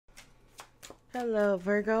Hello,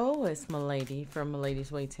 Virgo. It's Malady from Malady's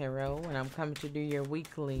Way Tarot, and I'm coming to do your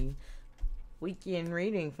weekly weekend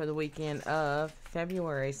reading for the weekend of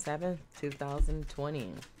February 7th,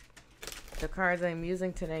 2020. The cards I'm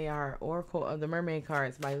using today are Oracle of the Mermaid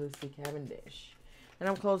cards by Lucy Cavendish. And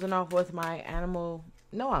I'm closing off with my animal.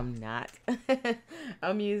 No, I'm not.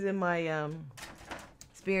 I'm using my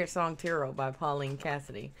Spirit Song Tarot by Pauline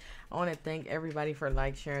Cassidy. I want to thank everybody for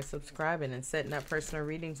like, sharing, subscribing, and setting up personal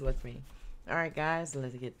readings with me. Alright, guys,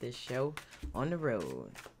 let's get this show on the road.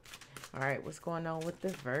 Alright, what's going on with the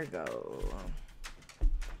Virgo?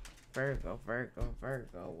 Virgo.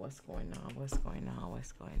 What's going on? What's going on?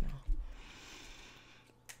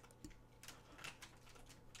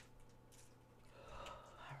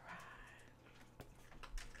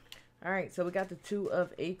 Alright, so we got the Two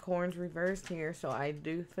of Acorns reversed here. So I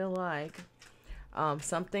do feel like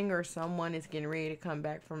something or someone is getting ready to come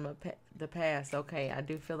back from the past. Okay, I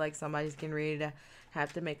do feel like somebody's getting ready to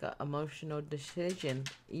have to make an emotional decision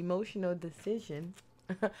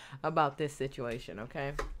about this situation.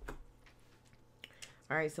 Okay.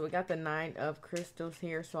 All right, so we got the Nine of Crystals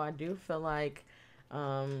here. So I do feel like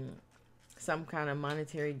some kind of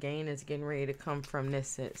monetary gain is getting ready to come from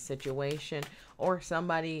this situation, or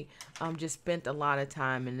somebody just spent a lot of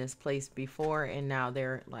time in this place before, and now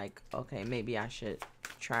they're like, okay, maybe I should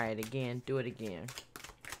try it again, do it again.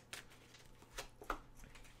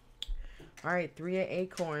 All right, Three of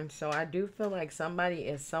Acorns. So I do feel like somebody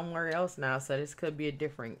is somewhere else now. So this could be a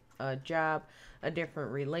different job, a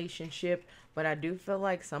different relationship. But I do feel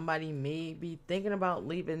like somebody may be thinking about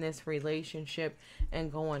leaving this relationship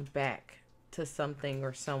and going back to something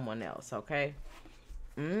or someone else. Okay.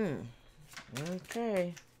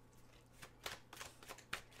 Okay.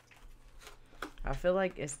 I feel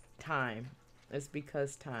like it's time. It's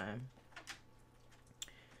because time.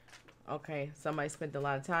 Okay, somebody spent a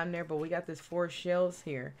lot of time there, but we got this Four Shells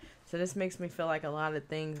here. So this makes me feel like a lot of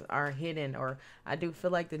things are hidden, or I do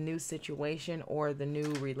feel like the new situation or the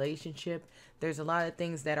new relationship, there's a lot of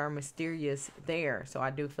things that are mysterious there. So I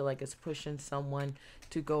do feel like it's pushing someone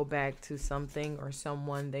to go back to something or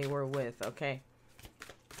someone they were with. Okay.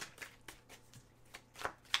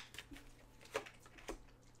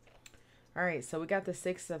 All right, so we got the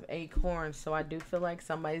Six of Acorns. So I do feel like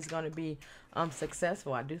somebody's going to be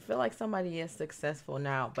successful. I do feel like somebody is successful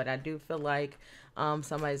now, but I do feel like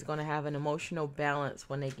somebody's going to have an emotional balance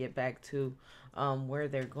when they get back to where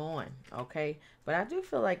they're going, okay? But I do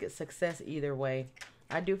feel like it's success either way.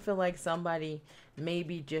 I do feel like somebody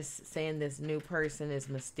maybe just saying this new person is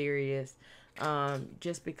mysterious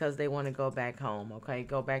just because they want to go back home, okay?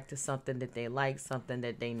 Go back to something that they like, something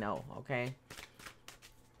that they know, okay?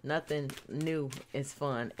 Nothing new is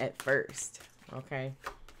fun at first, okay?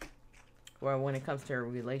 Or when it comes to a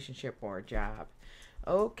relationship or a job.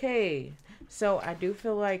 Okay, so I do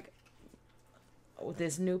feel like with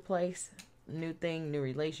this new place, new thing, new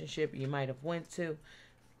relationship you might have went to,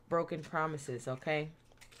 broken promises, okay?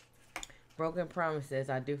 Broken promises.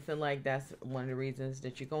 I do feel like that's one of the reasons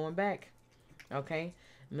that you're going back, okay?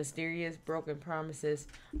 Mysterious broken promises.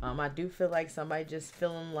 I do feel like somebody just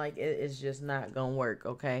feeling like it is just not gonna work.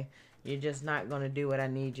 Okay, you're just not gonna do what I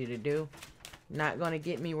need you to do, not gonna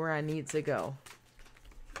get me where I need to go.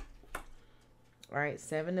 All right,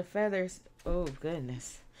 Seven of Feathers. Oh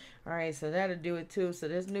goodness. All right, so that'll do it too. So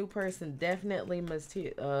this new person definitely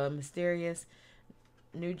mysterious.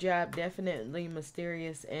 New job definitely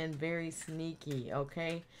mysterious and very sneaky.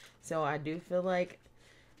 Okay, so I do feel like,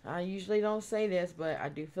 I usually don't say this, but I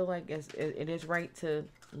do feel like it is right to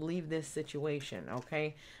leave this situation,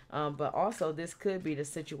 okay? But also, this could be the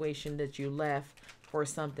situation that you left for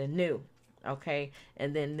something new, okay?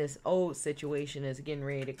 And then this old situation is getting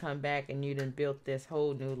ready to come back, and you done built this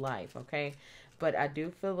whole new life, okay? But I do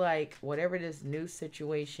feel like whatever this new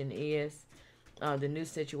situation is, the new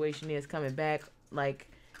situation is coming back, like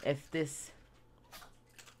if this...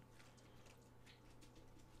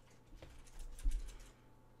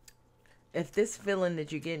 If this feeling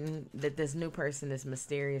that you're getting that this new person is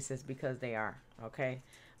mysterious, is because they are, okay?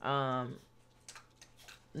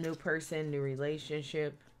 New person, new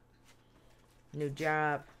relationship, new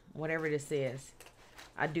job, whatever this is.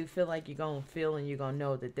 I do feel like you're going to feel and you're going to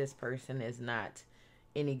know that this person is not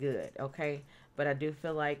any good, okay? But I do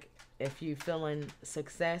feel like if you're feeling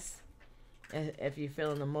success, if you're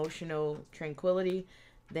feeling emotional tranquility,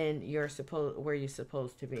 then you're where you're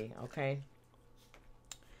supposed to be, okay?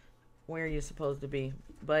 Where you're supposed to be.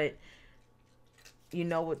 But you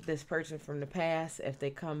know, with this person from the past, if they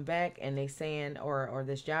come back and they saying, or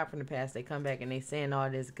this job from the past, they come back and they saying all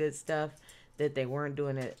this good stuff that they weren't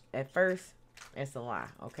doing it at first, it's a lie,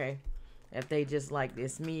 okay? If they just like,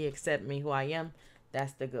 it's me, accept me who I am,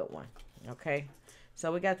 that's the good one. Okay.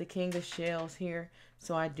 So we got the King of Shells here.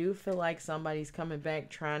 So I do feel like somebody's coming back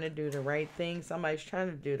trying to do the right thing. Somebody's trying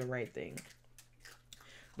to do the right thing.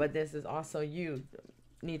 But this is also you.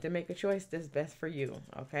 Need to make a choice that's best for you.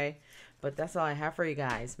 Okay. But that's all I have for you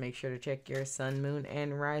guys. Make sure to check your sun, moon,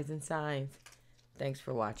 and rising signs. Thanks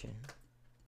for watching.